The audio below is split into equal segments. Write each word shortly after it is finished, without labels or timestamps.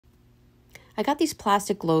I got these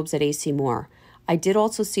plastic globes at AC Moore. I did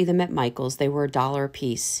also see them at Michael's. They were $1 a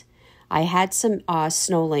piece. I had some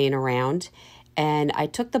snow laying around, and I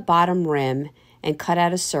took the bottom rim and cut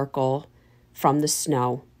out a circle from the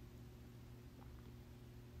snow.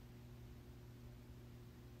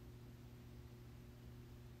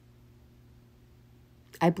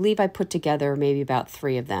 I believe I put together maybe about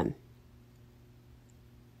 3 of them.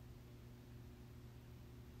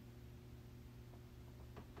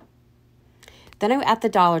 Then at the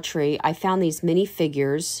Dollar Tree, I found these mini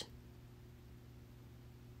figures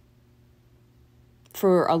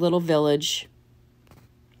for a little village,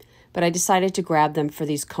 but I decided to grab them for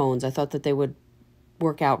these cones. I thought that they would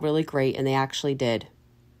work out really great, and they actually did.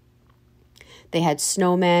 They had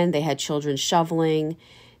snowmen, they had children shoveling,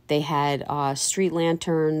 they had street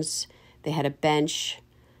lanterns, they had a bench,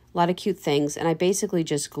 a lot of cute things, and I basically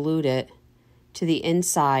just glued it to the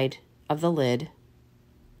inside of the lid.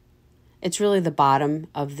 It's really the bottom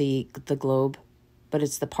of the globe, but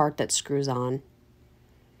it's the part that screws on.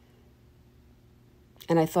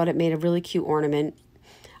 And I thought it made a really cute ornament.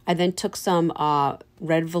 I then took some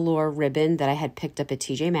red velour ribbon that I had picked up at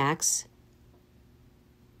TJ Maxx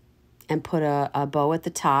and put a bow at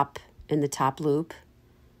the top in the top loop.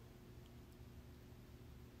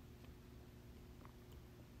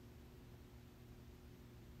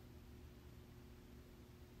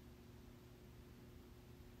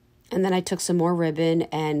 And then I took some more ribbon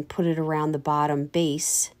and put it around the bottom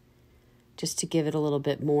base just to give it a little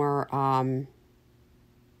bit more, a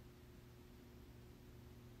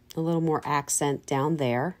little more accent down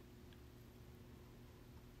there.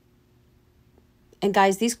 And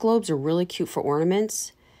guys, these globes are really cute for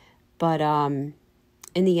ornaments, but in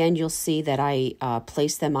the end, you'll see that I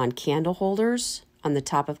placed them on candle holders, on the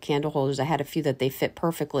top of candle holders. I had a few that they fit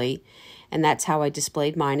perfectly, and that's how I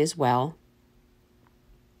displayed mine as well.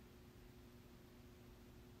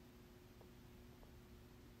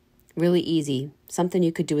 Really easy, something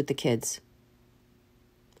you could do with the kids.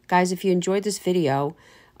 Guys, if you enjoyed this video,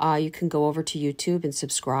 you can go over to YouTube and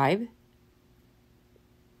subscribe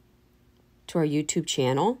to our YouTube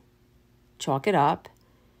channel, Chalk It Up.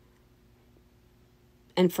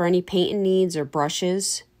 And for any painting needs or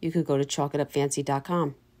brushes, you could go to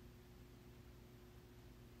chalkitupfancy.com.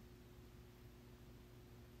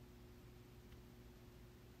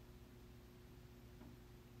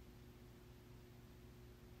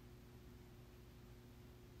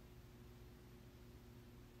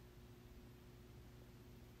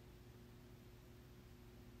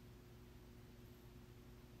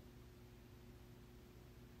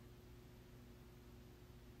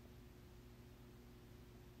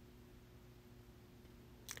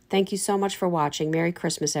 Thank you so much for watching. Merry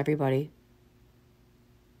Christmas, everybody.